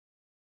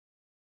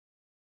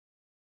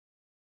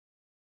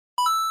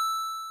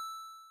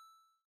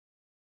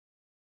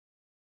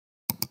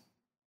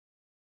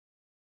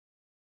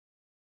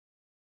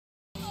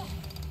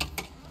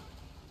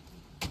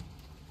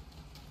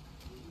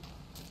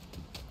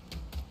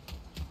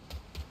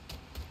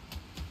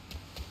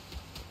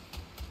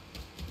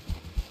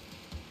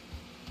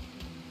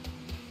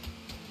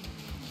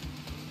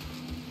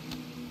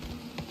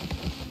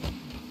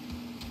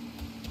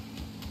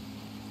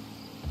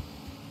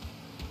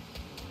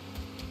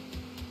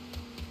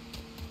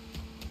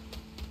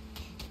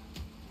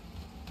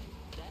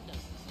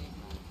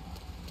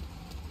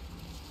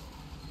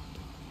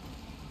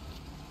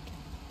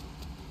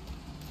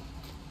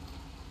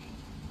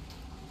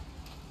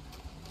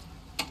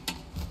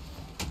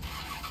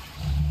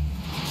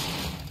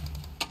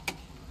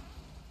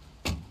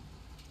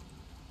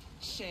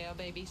chair,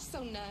 baby.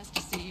 So nice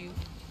to see you.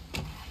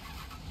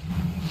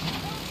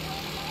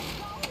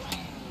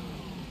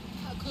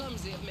 How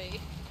clumsy of me.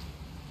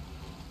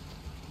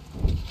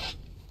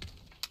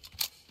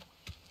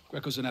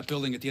 Greco's in that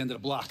building at the end of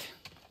the block.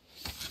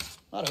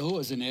 A lot of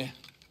whores in there.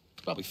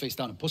 Probably face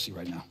down in pussy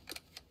right now.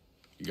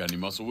 You got any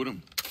muscle with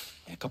him?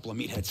 Yeah, a couple of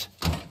meatheads.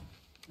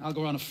 I'll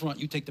go around the front,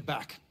 you take the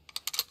back.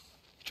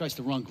 He tries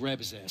to run, grab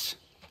his ass.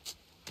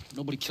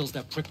 Nobody kills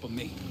that prick but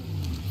me.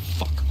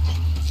 Fuck.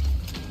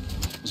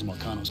 Those are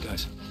Marcano's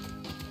guys.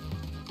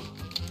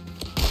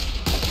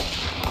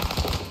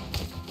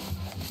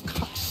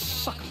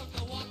 Cocksucker.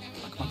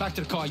 Come on, back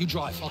to the car. You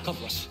drive. I'll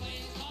cover us.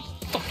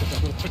 Fuck if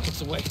that little prick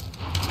gets away.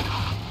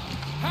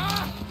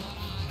 Ha!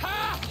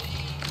 Ha!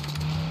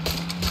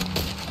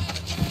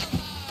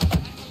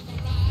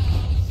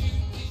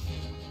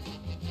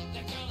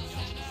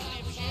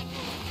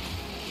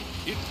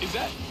 Is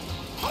that...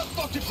 How the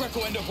fuck did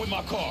Greco end up with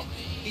my car?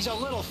 He's a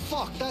little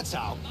fuck, that's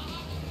how.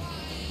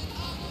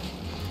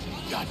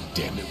 God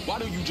damn it, why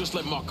don't you just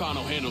let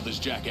Marcano handle this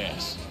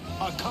jackass?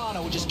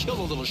 Marcano would just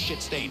kill a little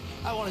shit stain.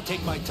 I want to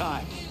take my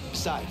time.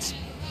 Besides,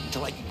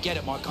 until I can get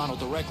at Marcano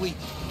directly,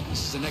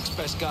 this is the next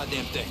best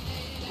goddamn thing.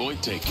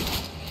 Point taken.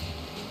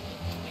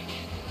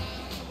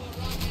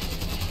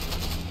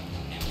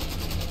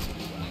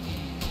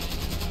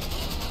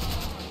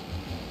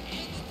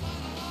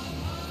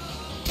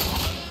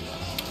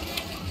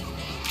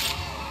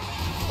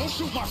 Don't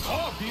shoot my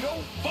car,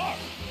 Vito! Fuck!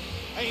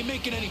 I ain't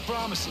making any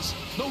promises.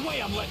 No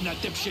way I'm letting that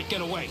dipshit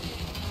get away.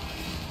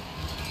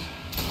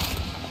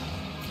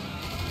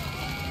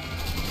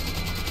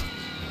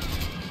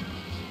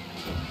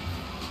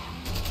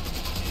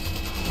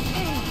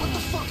 What the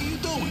fuck are you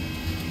doing?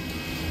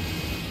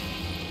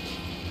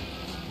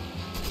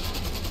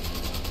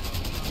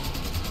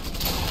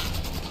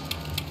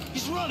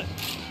 He's running!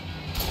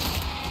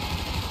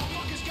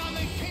 Fucker's got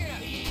me pinned!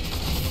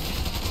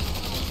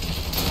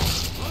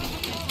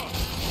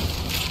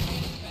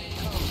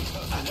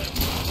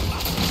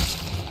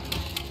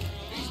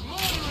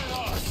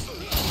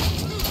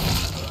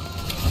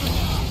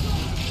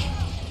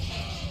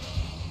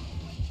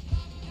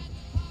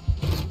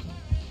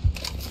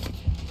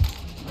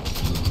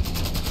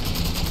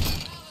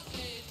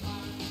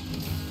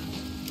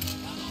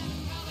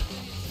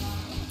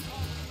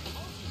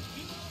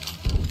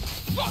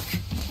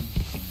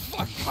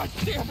 God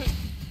damn it!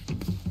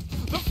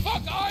 The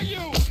fuck are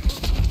you?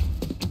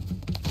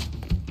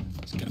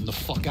 Let's get him the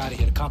fuck out of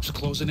here. The cops are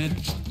closing in.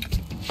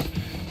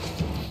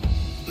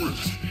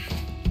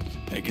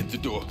 Hey, get the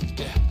door.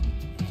 Yeah.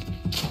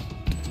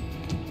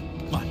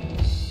 Come on.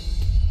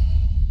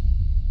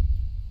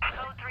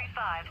 Code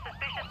 35,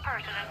 suspicious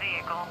person and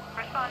vehicle.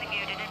 Responding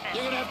unit admitted.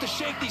 You're gonna have to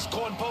shake these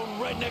corn-pone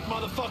redneck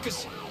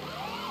motherfuckers.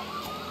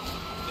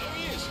 There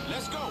he is.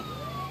 Let's go.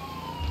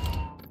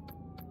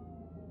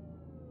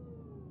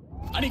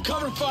 I need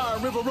covering fire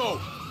on River Road.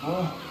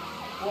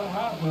 What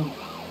happened?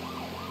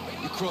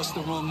 You crossed the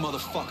wrong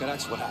motherfucker,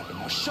 that's what happened.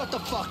 Now shut the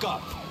fuck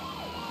up!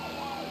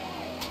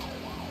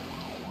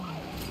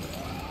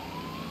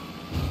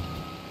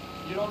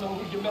 You don't know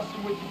who you're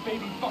messing with, you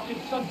baby fucking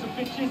sons of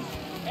bitches?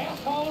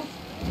 Assholes?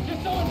 You're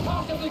so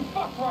impossibly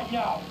fucked right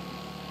now!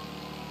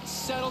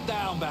 Settle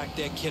down back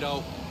there,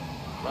 kiddo.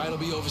 Ride'll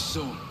be over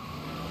soon.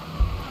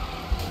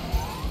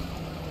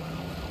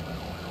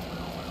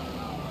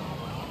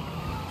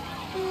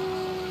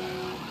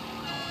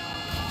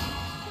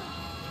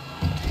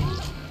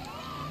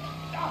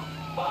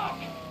 Fuck!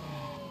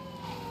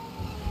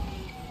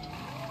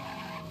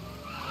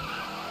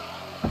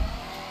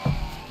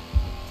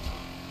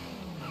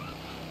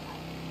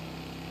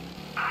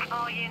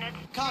 All units.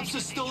 Cops are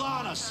still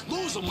on us.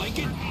 Lose them,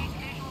 Lincoln.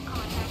 Visual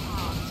contact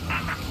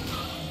lost.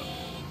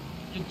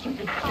 You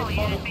chicken shit All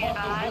units be motherfucker,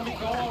 let advised. me go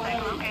Suspect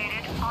already!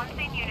 located.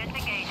 On-scene units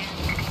engaging.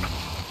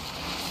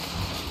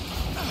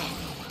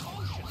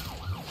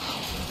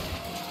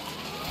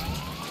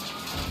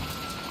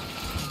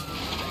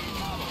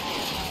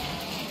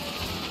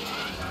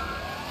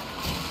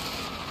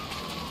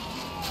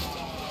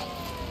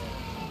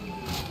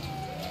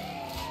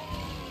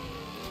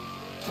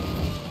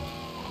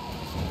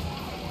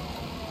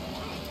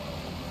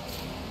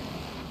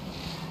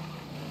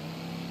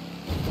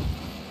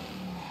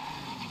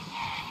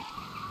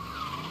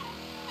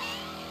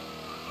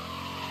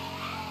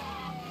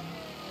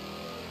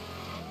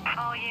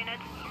 All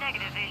units,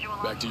 negative visual.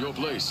 Back to your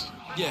place.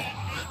 Yeah.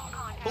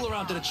 Pull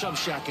around to the chum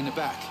shack in the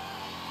back.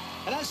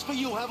 And as for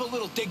you, have a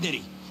little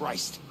dignity.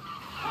 Christ.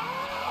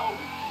 Help!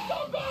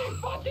 Somebody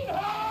fucking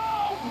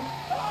help!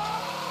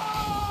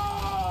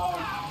 Help!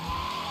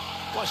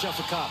 Watch out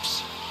for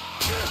cops.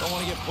 Don't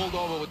want to get pulled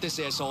over with this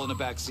asshole in the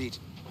back seat.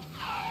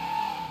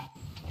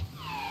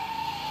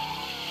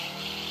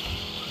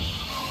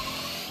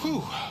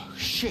 Whew,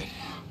 shit.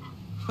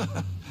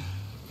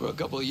 For a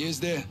couple of years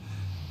there,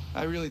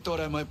 I really thought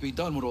I might be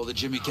done with all the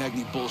Jimmy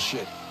Cagney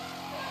bullshit.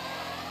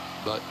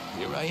 But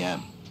here I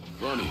am.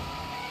 Ronnie,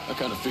 I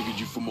kind of figured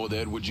you for more the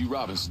Edward G.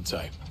 Robinson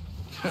type.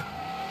 Look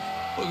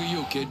at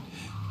you, kid.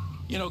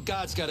 You know,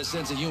 God's got a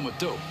sense of humor,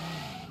 too.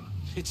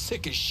 It's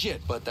sick as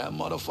shit, but that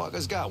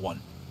motherfucker's got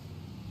one.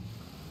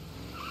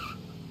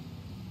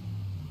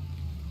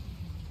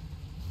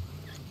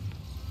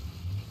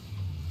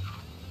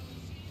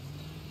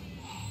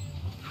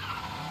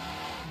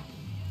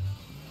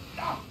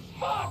 Ah,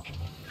 fuck!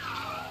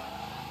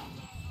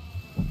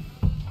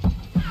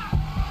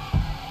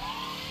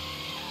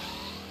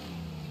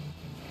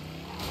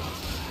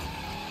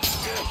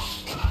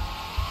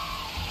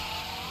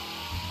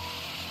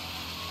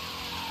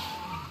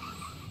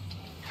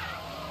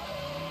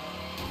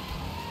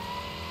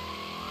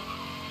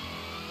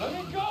 Let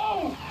me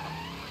go!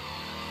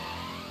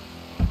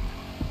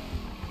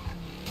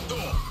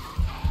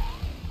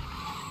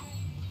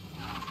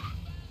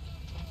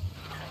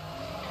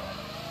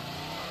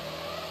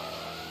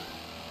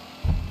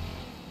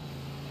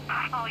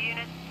 All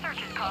units,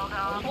 search is called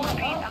off.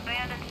 Repeat,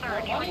 abandon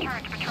search.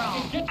 Return to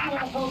patrol. Get you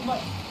assholes, my...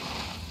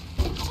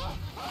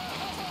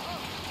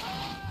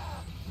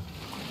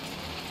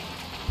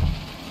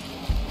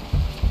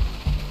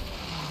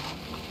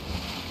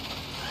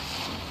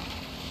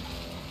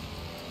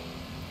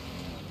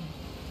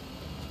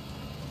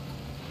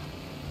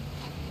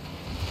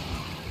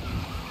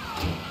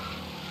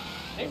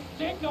 This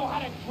dick know how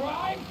to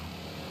drive?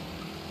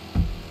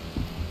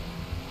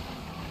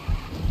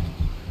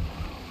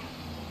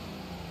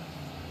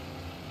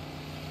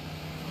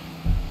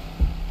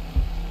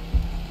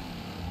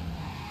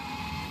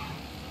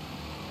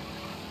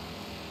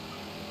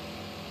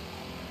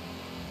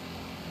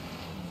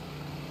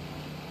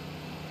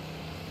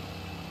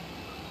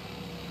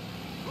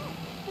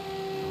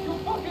 You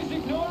fuckers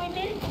ignoring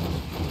me?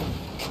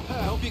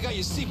 I hope you got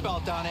your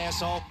seatbelt on,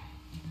 asshole.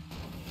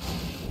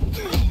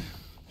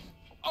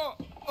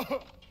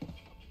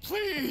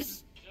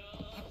 Please!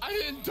 I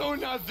didn't do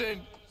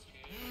nothing!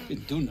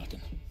 Didn't do nothing.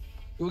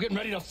 You were getting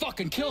ready to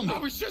fucking kill me. I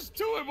was just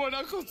doing what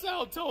Uncle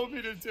Sal told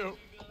me to do.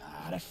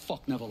 Nah, that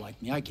fuck never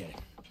liked me. I get it.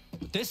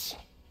 But this?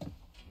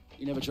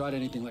 You never tried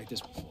anything like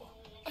this before.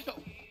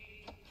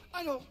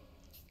 I don't...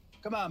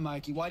 Come on,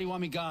 Mikey. Why do you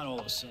want me gone all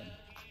of a sudden?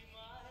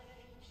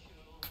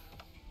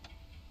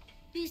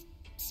 He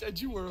said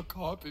you were a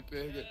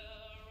carpetbagger.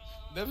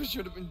 Never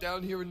should have been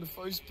down here in the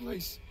first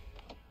place.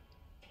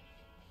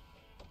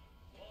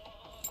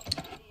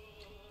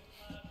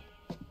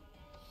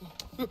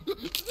 You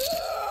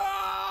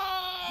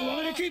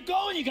want me to keep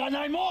going? You got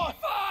 9 more.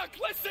 Fuck!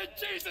 Listen,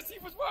 Jesus, he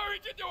was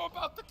worried you knew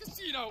about the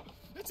casino.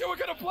 And so we're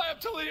gonna play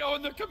up to Leo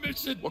and the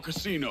commission. What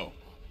casino?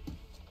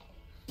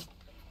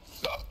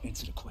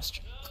 Answer the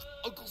question.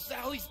 Uncle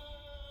Sally's...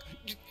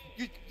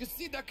 You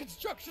see that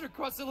construction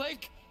across the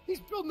lake?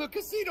 He's building a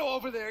casino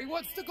over there. He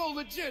wants to go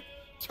legit.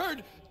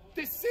 Turn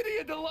this city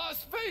into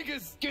Las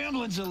Vegas.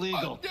 Gambling's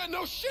illegal. Yeah,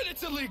 no shit,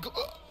 it's illegal.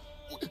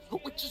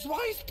 Which is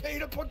why he's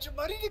paid a bunch of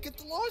money to get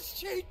the laws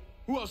changed.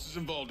 Who else is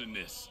involved in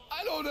this?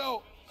 I don't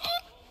know.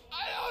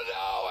 I don't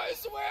know, I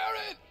swear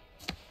it.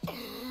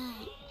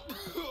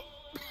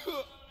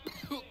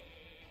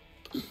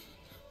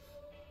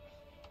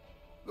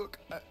 Look,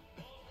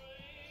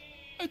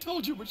 I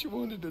told you what you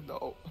wanted to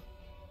know.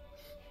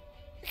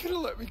 You're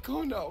gonna let me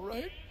go now,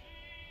 right?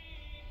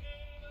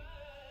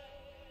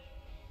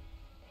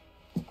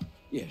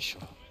 Yeah,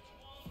 sure.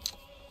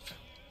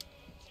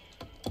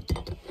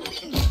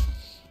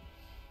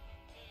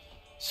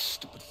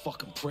 Stupid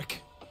fucking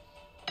prick.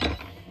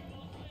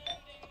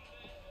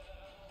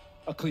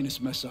 I'll clean this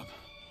mess up.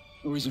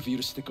 No reason for you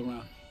to stick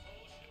around.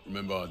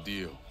 Remember our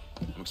deal.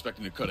 I'm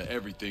expecting a cut of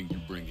everything you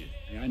bring in.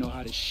 Hey, I know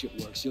how this shit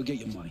works. You'll get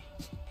your money.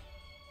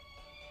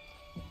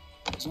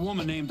 There's a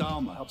woman named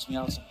Alma helps me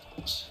out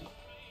sometimes.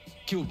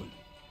 Cuban.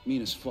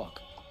 Mean as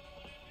fuck.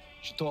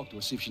 Should talk to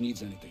her, see if she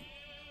needs anything.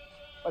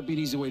 Might be an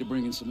easy way to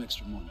bring in some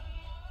extra money.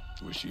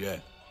 Where's she at?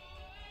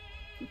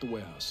 At the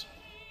warehouse.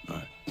 All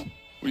right. What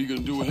are you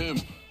gonna do with him?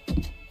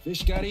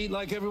 Fish gotta eat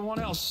like everyone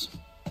else.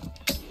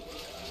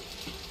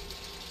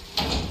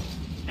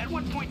 At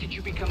what point did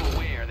you become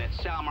aware that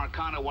Sal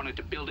Marcano wanted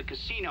to build a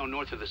casino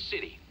north of the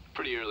city?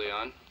 Pretty early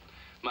on.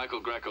 Michael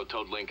Greco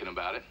told Lincoln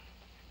about it.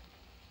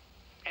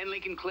 And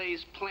Lincoln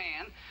Clay's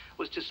plan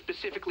was to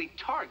specifically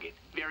target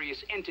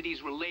various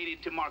entities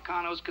related to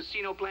Marcano's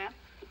casino plan?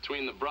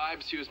 Between the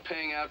bribes he was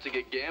paying out to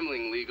get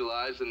gambling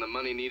legalized and the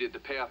money needed to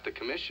pay off the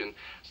commission,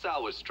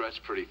 Sal was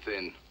stretched pretty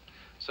thin.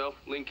 So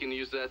Lincoln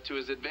used that to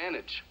his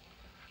advantage.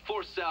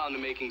 Forced Sal into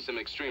making some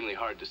extremely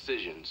hard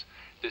decisions.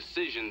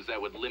 Decisions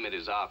that would limit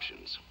his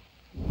options.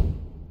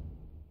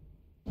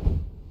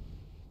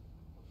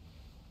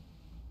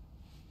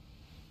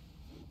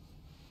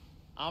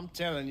 I'm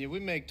telling you, we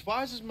make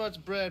twice as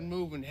much bread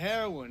moving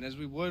heroin as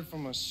we would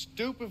from a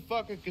stupid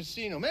fucking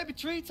casino. Maybe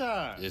 3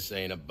 times. This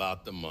ain't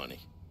about the money.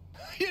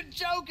 You're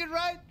joking,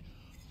 right?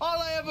 All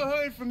I ever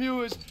heard from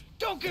you is,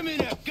 don't give me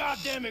that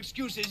goddamn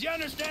excuses, you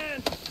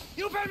understand?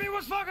 You pay me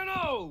what's fucking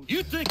owed!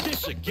 You think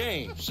this is a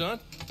game, son?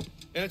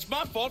 And it's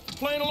my fault for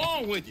playing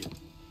along with you.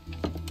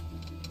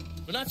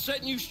 For not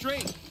setting you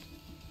straight.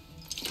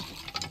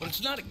 But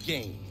it's not a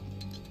game.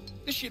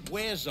 This shit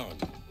wears on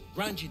you,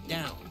 grinds you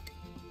down.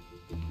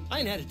 I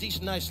ain't had a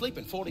decent night's sleep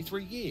in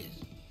 43 years.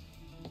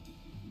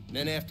 And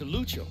then after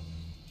Lucho,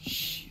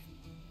 Shit.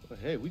 Well,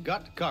 hey, we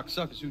got the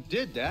cocksuckers who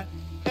did that.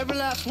 Every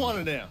last one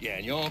of them. Yeah,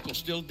 and your uncle's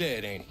still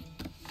dead, ain't he?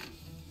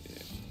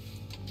 Yeah.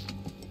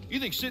 You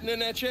think sitting in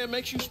that chair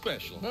makes you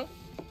special, huh?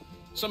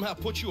 Somehow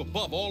puts you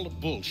above all the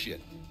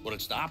bullshit. But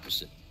it's the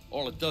opposite.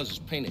 All it does is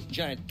paint a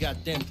giant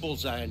goddamn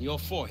bullseye on your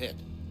forehead.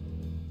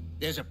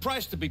 There's a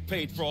price to be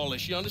paid for all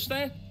this, you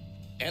understand?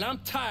 And I'm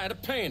tired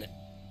of paying it.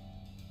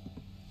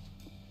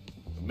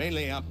 But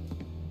mainly, I'm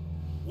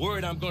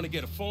worried I'm gonna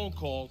get a phone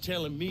call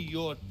telling me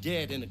you're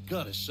dead in a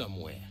gutter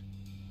somewhere.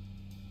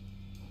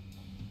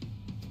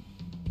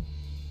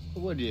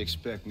 What do you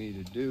expect me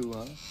to do,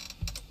 huh?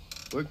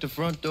 Work the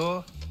front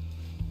door?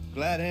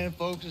 Glad hand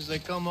folks, as they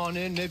come on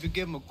in, maybe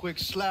give them a quick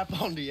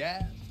slap on the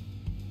ass?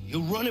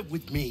 You'll run it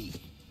with me.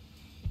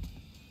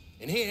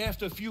 And here,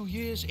 after a few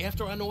years,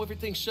 after I know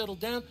everything's settled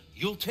down,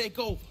 you'll take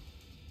over.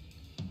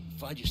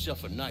 Find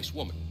yourself a nice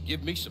woman.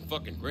 Give me some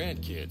fucking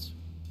grandkids.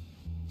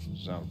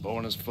 Sounds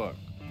boring as fuck.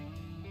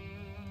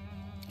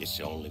 It's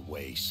the only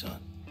way, son.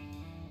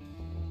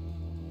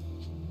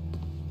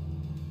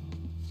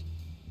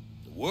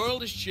 The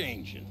world is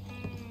changing.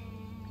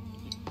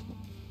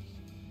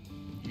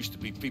 Used to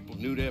be people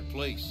knew their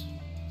place.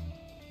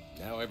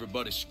 Now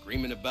everybody's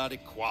screaming about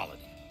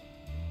equality.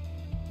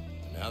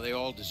 And now they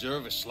all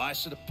deserve a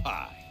slice of the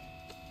pie.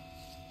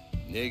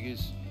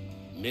 Niggers,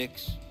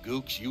 micks,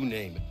 gooks, you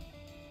name it.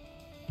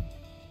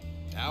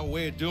 Our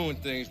way of doing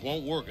things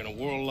won't work in a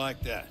world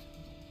like that.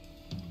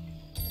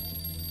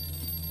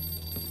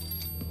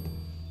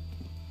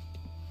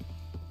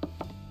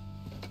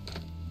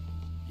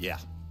 Yeah.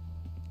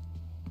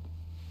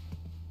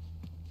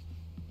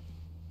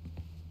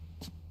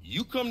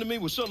 You come to me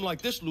with something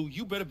like this, Lou,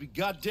 you better be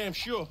goddamn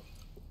sure.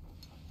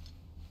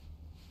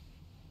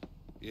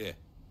 Yeah.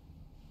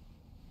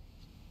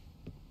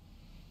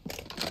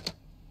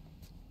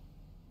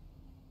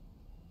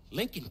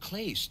 Lincoln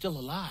Clay is still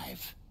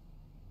alive.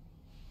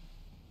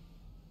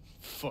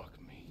 Fuck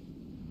me.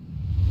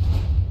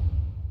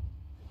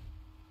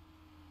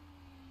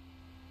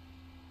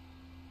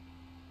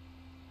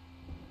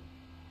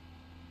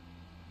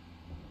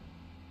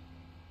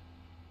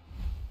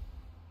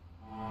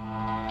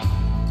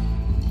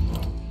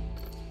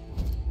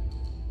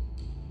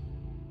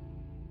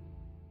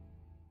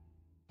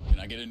 Can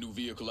I get a new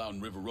vehicle out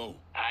in River Row?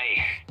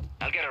 Aye.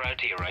 I'll get her out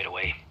to you right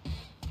away.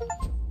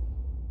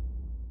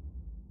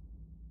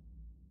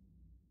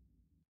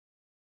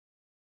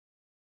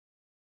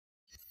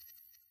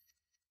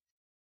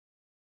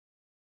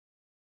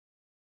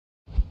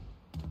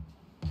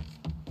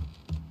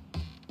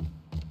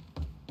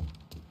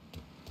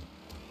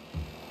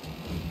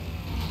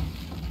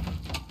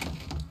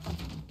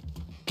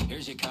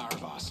 Here's your car,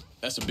 boss.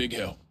 That's a big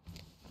help.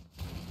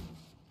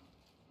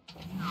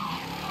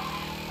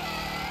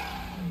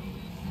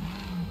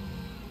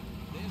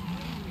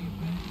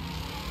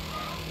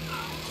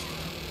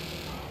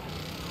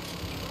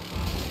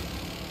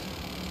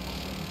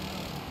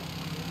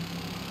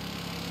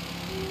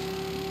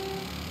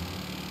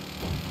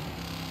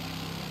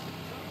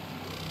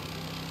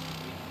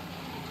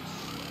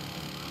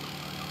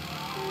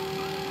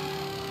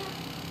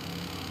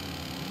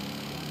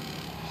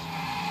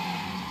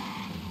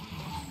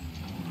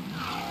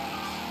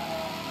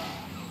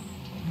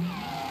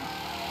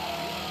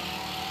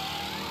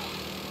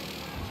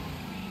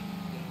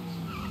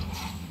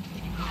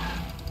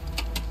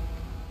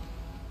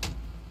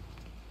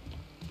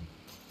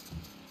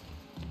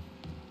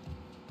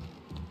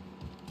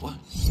 What?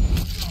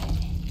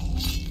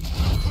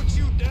 Put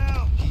you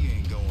down! He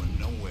ain't going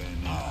nowhere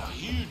now. Oh,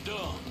 you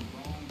dumb.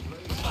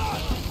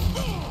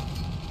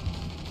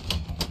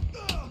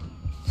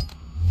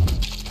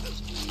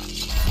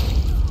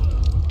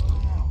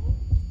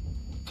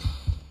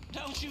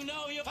 Don't you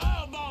know you're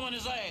firebombing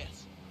his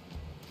ass?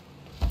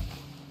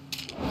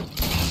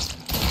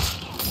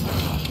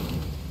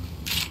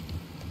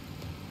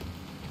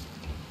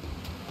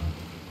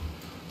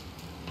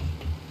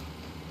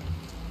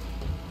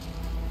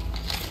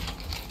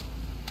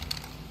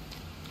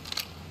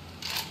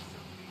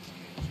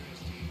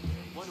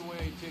 Wonder where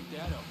he picked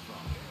that up from.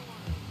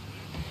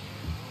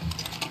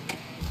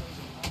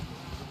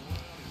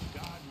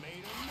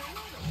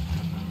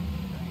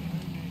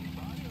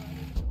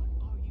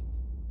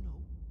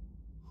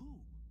 Who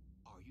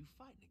are you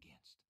fighting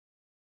against?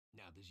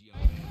 Now this young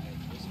man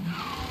has listened.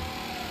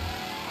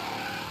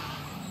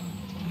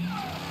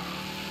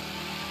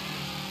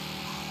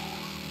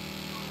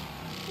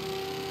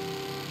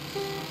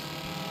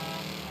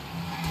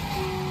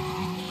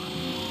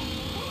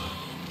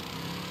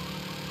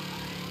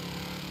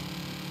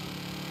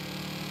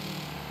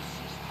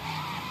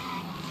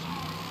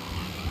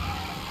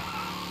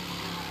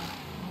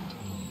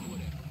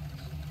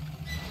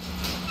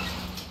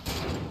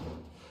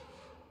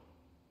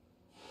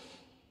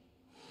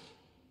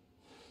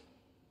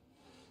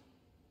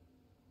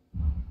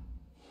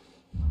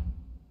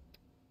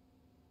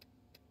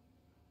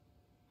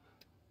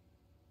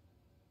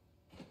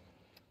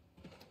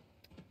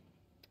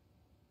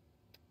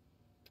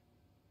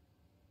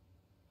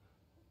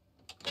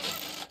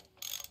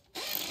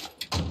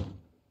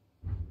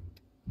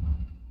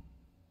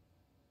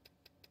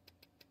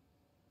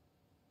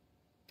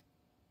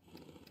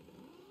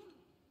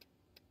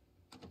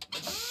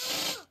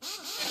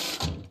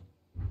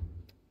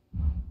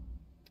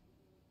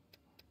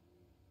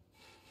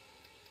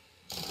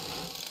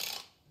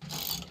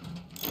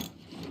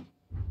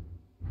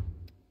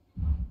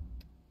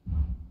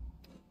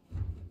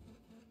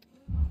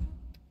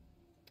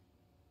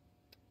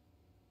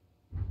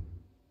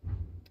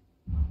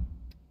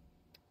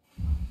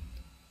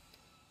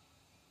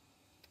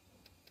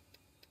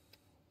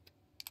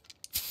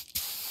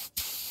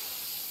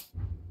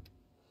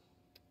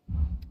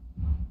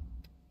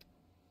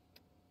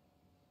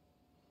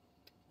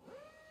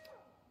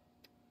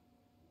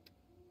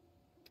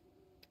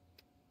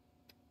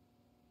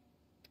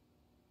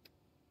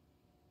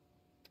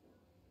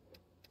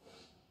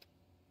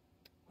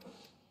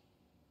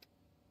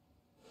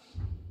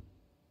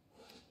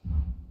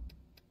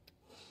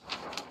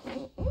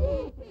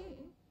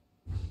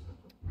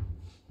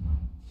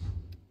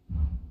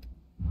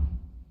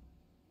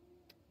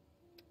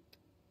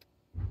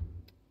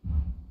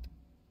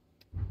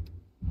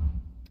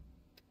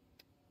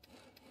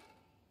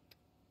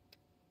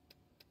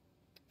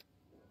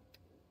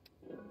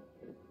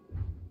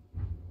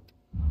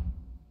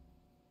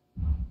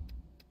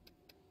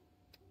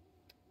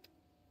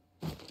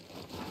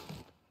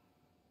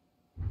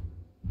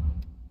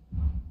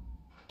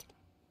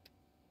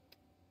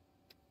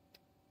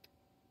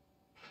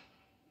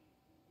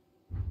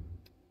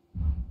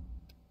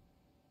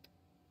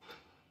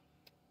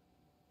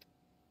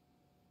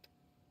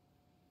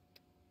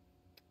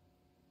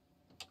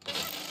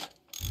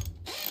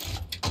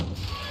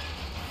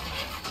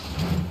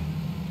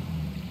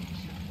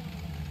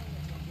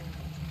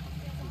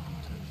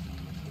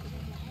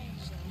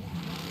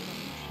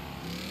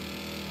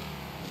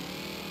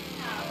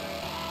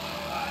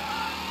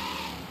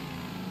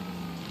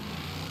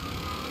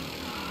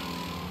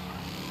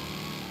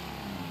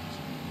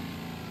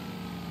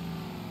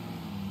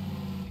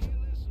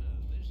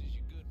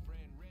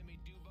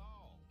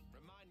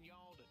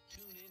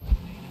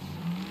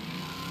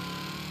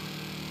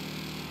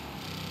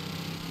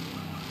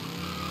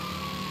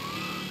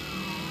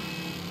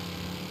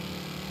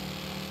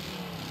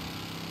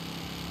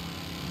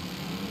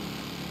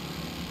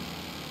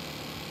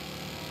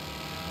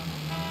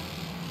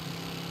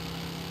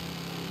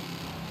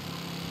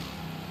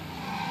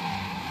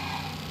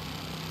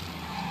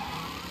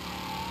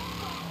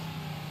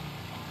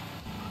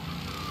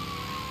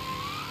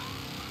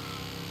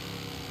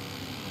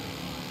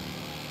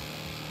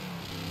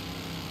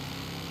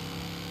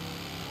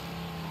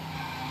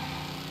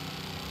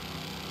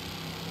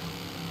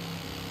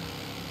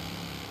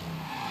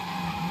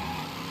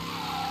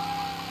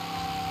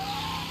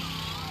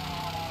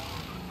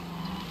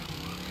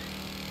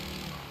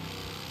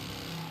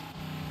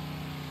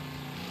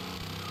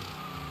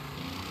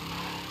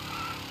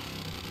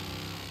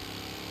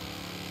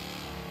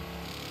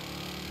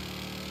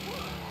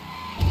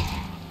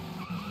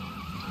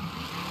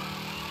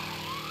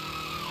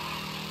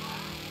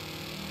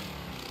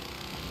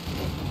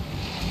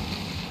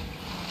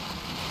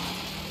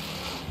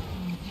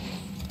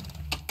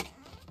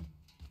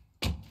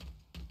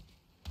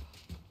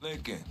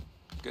 Lincoln,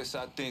 guess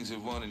how things are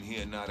running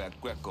here now that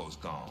Greco's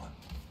gone.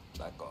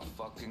 Like a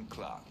fucking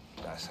clock,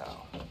 that's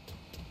how.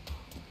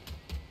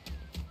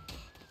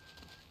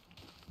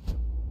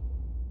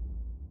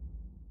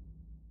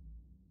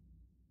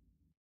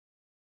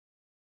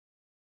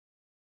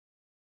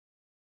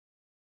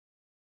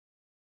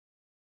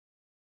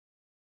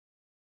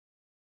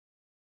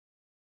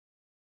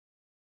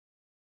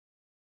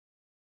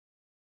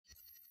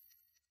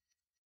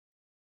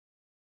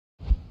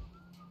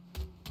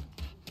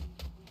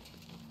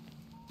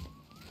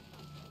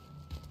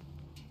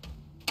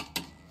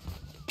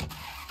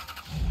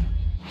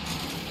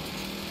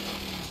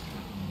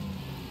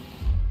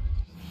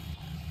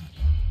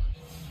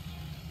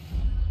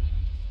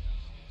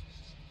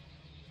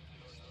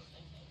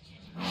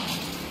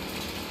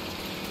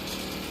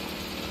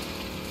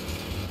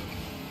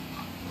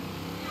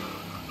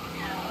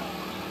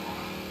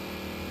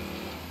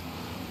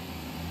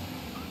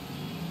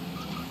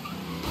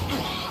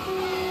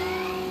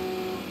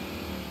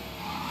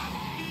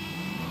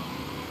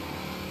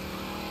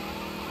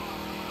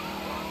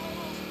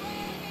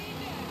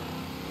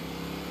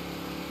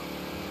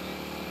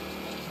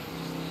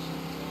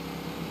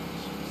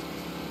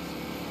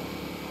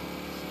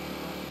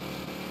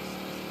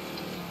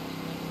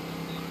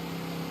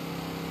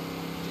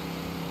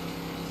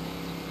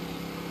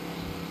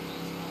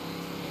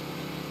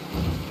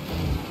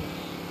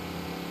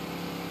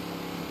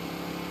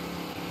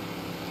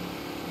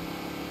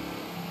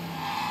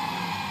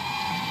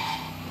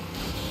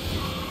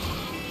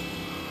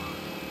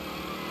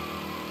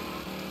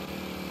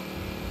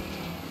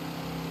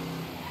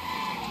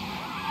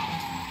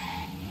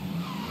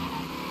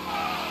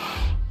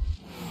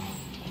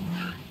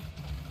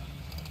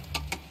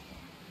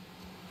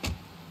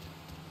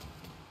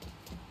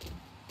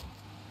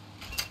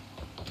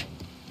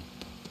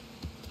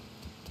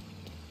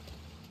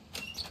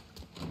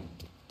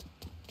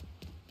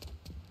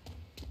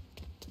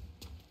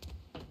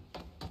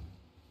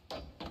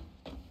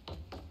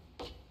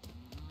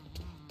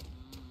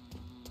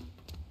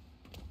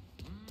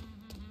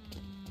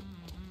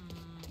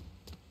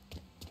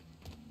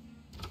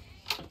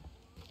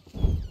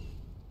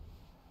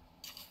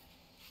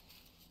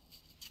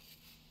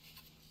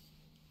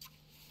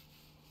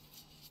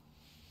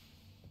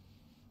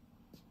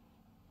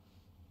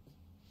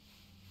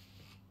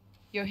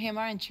 You're him,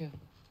 aren't you?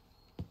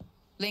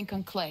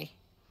 Lincoln Clay.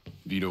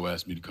 Vito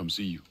asked me to come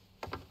see you.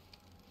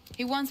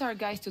 He wants our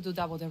guys to do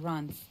double the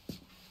runs.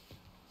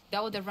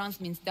 Double the runs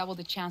means double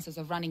the chances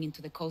of running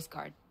into the Coast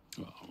Guard.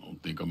 Well, I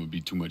don't think I'm gonna be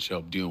too much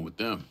help dealing with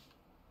them.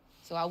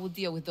 So I will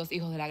deal with those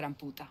hijos de la gran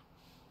puta.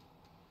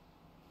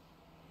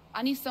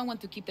 I need someone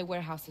to keep the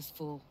warehouses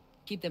full,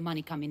 keep the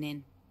money coming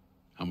in.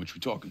 How much we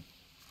talking?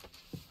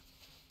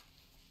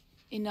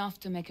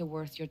 Enough to make it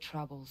worth your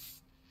troubles.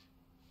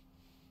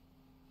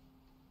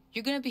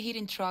 You're gonna be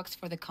hitting trucks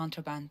for the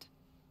contraband.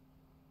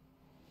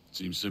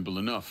 Seems simple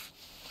enough.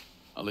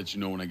 I'll let you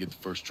know when I get the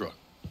first truck.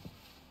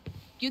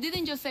 You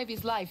didn't just save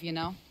his life, you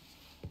know?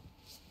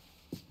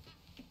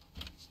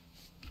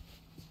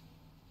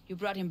 You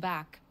brought him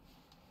back.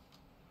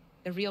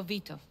 The real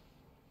Vito.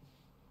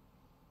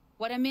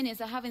 What I mean is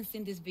I haven't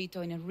seen this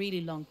Vito in a really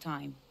long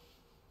time.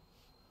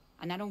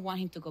 And I don't want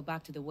him to go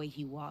back to the way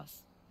he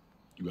was.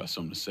 You got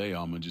something to say,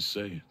 I'ma just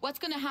say it. What's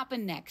gonna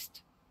happen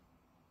next?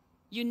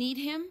 You need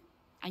him,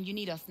 and you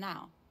need us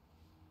now.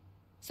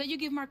 So you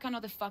give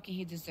Marcano the fucking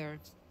he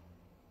deserves.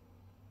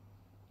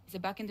 Is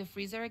it back in the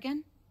freezer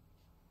again?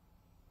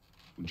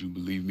 Would you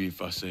believe me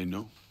if I say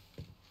no?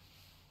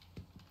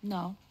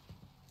 No,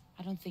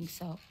 I don't think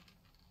so.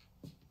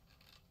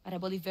 But I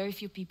believe very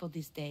few people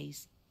these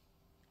days.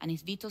 And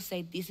if Vito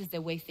said this is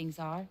the way things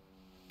are,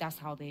 that's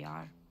how they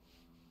are.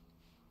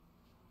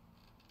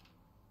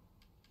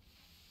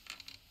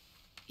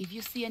 If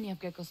you see any of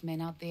Greco's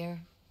men out there,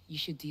 you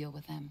should deal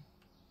with them.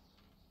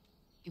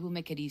 It will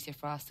make it easier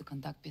for us to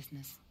conduct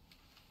business.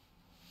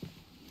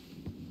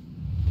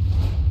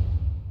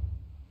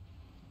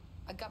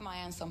 I got my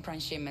eye on some prime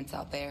shipments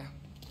out there.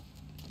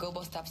 Go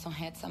bust up some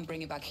heads and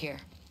bring it back here.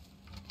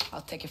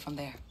 I'll take it from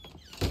there.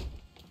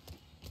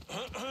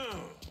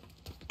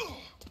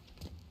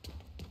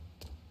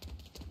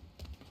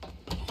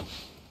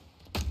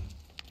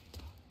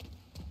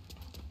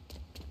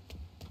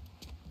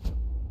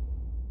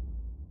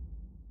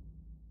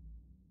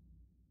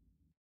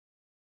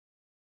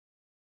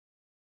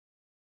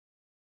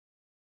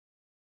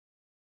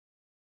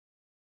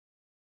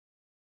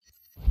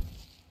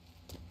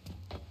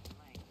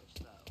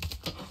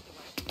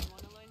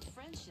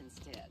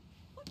 Instead,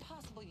 what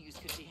possible use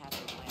could she have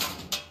for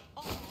land?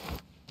 Oh.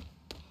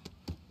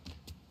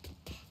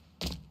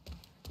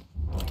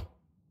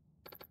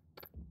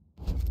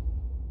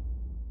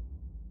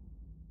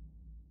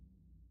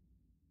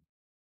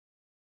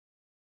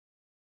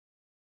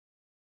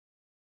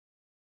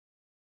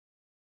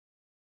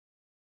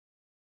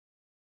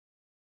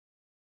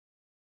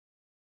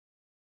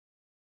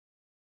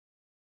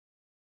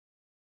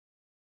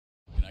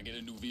 Can I get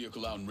a new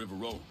vehicle out in River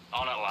Road?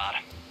 On it, lad.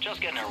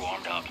 Just getting her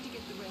warmed up. To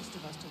get the rest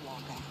of us to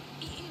walk out.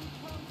 In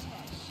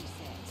protest, she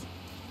says.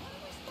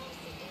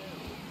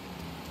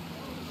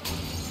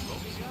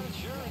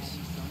 insurance.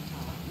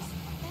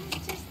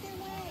 That's just the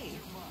way.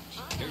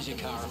 Here's your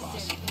car,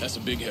 boss. That's a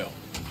big help.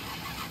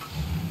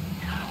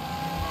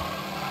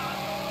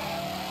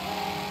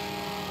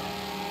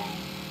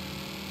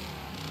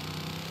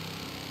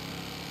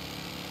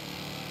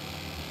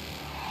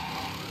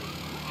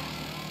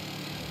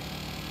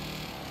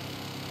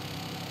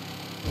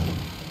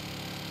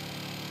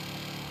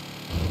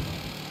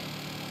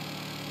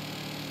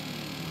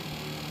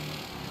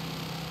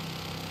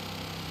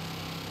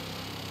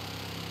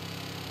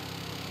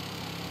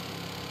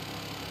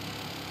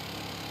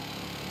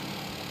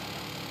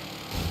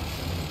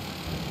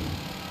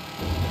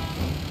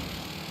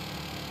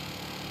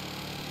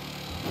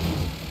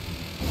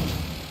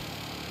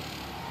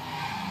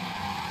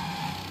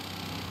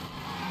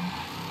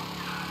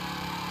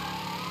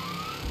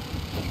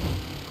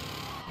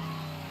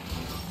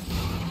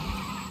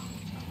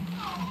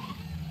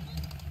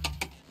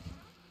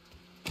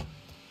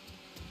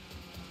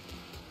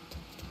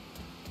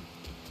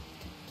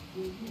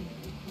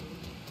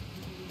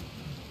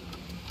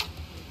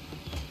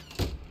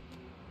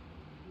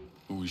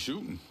 Who we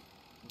shooting?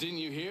 Didn't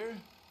you hear?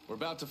 We're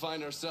about to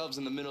find ourselves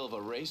in the middle of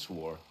a race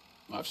war.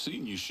 I've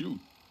seen you shoot.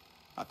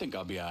 I think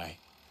I'll be all right.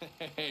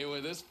 Hey,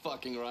 with this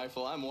fucking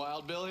rifle, I'm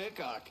Wild Bill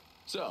Hickok.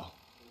 So,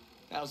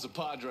 how's the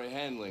Padre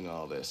handling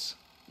all this?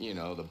 You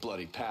know, the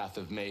bloody path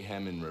of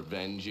mayhem and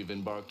revenge you've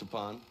embarked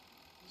upon?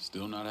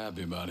 Still not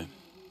happy about it.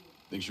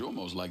 Thinks you're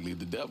almost likely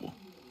the devil.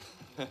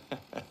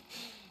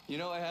 You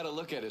know, I had a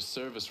look at his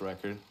service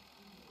record.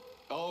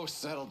 Oh,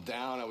 settle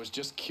down. I was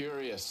just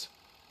curious.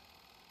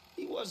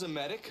 He was a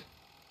medic,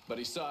 but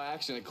he saw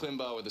action at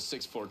Klimbaugh with the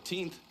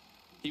 614th.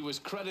 He was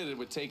credited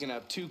with taking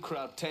out 2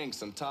 Kraut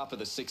tanks on top of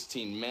the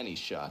 16 men he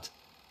shot.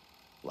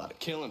 A lot of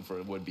killing for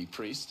a would-be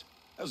priest.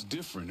 That was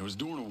different. It was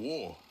during a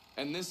war.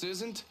 And this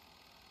isn't?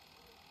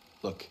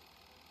 Look,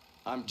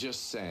 I'm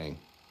just saying,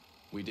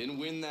 we didn't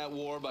win that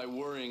war by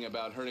worrying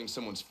about hurting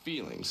someone's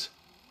feelings.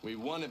 We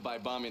won it by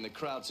bombing the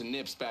Krauts and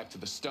Nips back to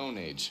the Stone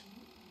Age.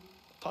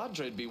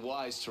 Padre'd be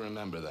wise to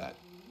remember that.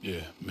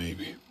 Yeah,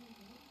 maybe.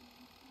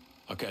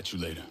 I'll catch you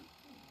later.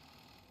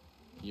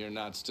 You're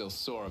not still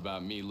sore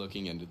about me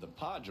looking into the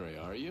Padre,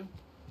 are you?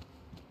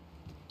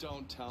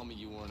 Don't tell me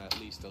you weren't at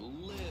least a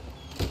little...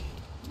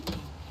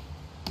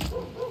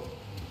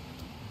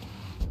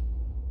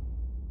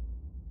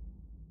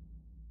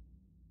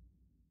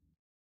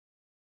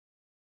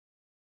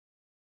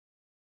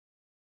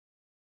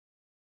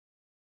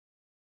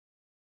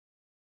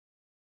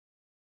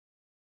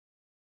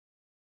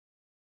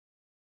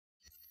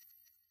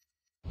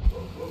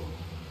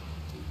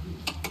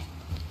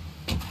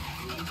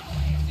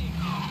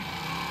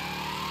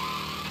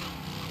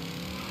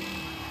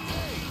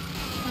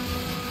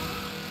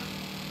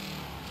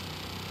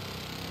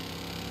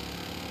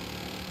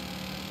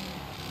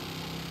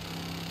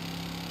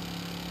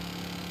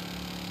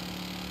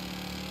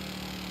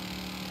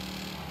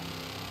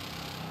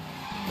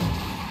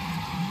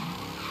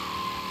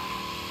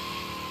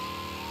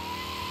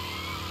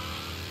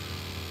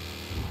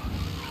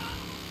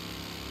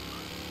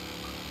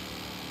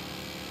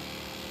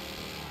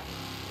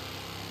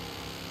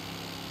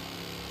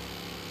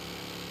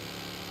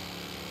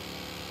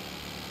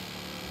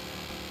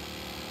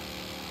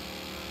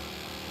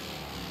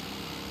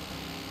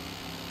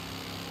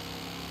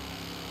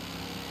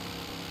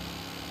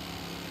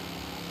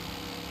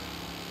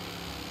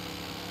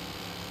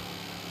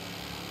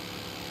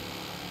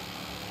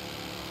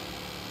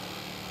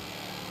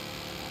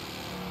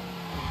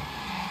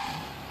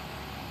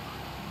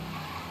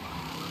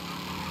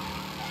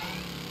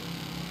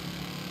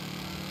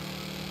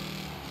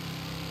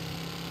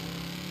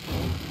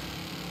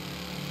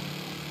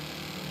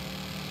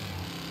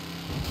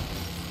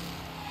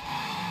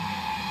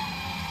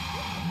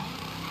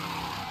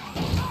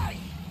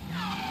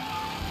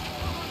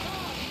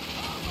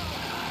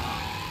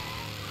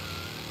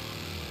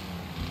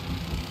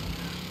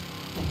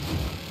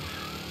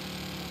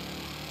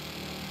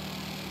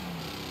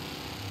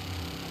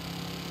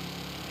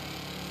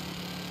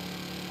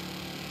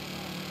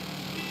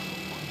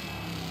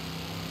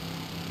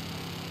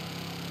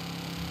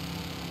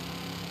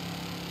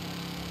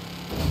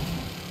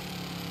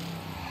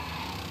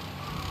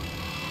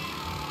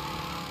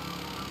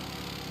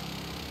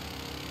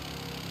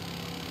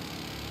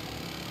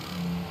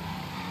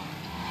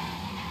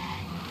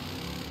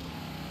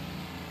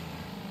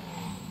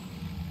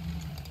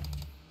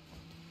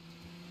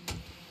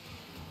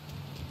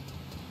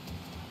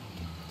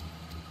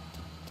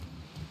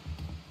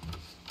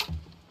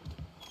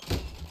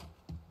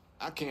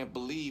 I can't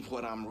believe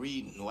what I'm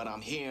reading, what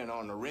I'm hearing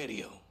on the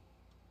radio.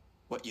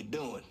 What you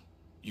doing?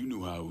 You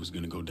knew how it was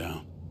gonna go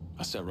down.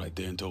 I sat right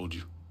there and told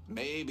you.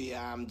 Maybe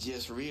I'm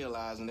just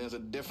realizing there's a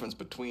difference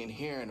between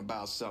hearing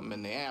about something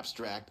in the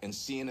abstract and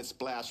seeing it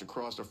splash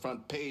across the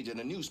front page of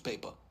the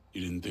newspaper.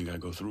 You didn't think I'd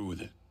go through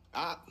with it?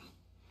 I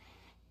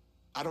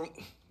don't...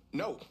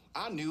 No,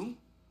 I knew.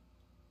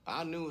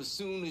 I knew as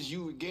soon as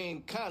you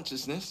regained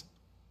consciousness.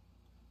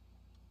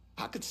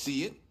 I could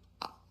see it.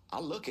 I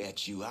look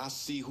at you, I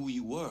see who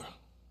you were.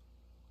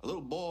 A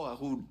little boy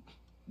who'd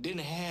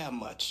didn't have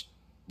much,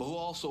 but who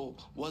also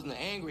wasn't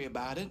angry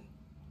about it.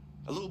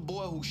 A little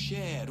boy who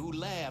shared, who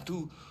laughed,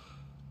 who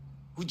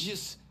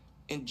just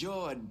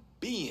enjoyed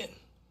being.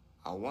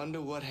 I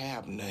wonder what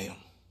happened to him.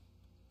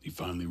 He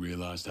finally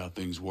realized how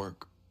things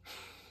work.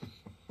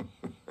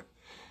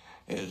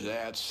 Is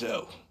that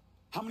so?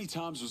 How many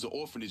times was the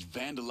orphanage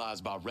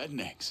vandalized by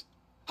rednecks?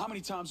 How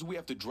many times do we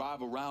have to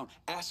drive around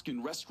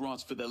asking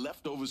restaurants for their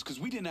leftovers because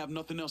we didn't have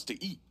nothing else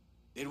to eat?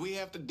 Did we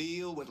have to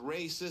deal with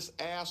racist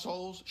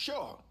assholes?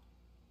 Sure.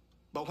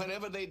 But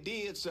whenever they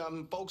did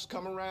something, folks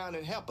come around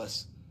and help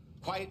us.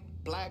 White,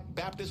 black,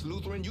 Baptist,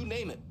 Lutheran, you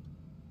name it.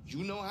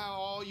 You know how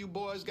all you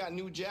boys got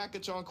new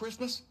jackets on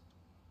Christmas?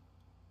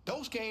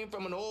 Those came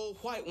from an old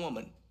white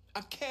woman,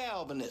 a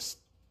Calvinist.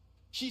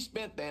 She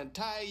spent the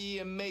entire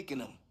year making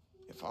them.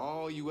 If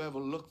all you ever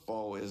look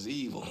for is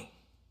evil,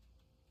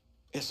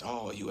 it's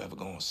all you ever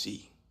gonna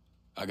see.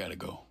 I gotta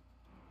go.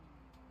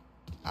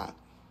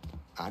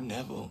 I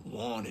never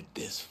wanted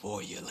this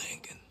for you,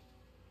 Lincoln.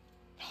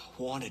 I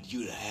wanted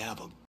you to have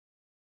a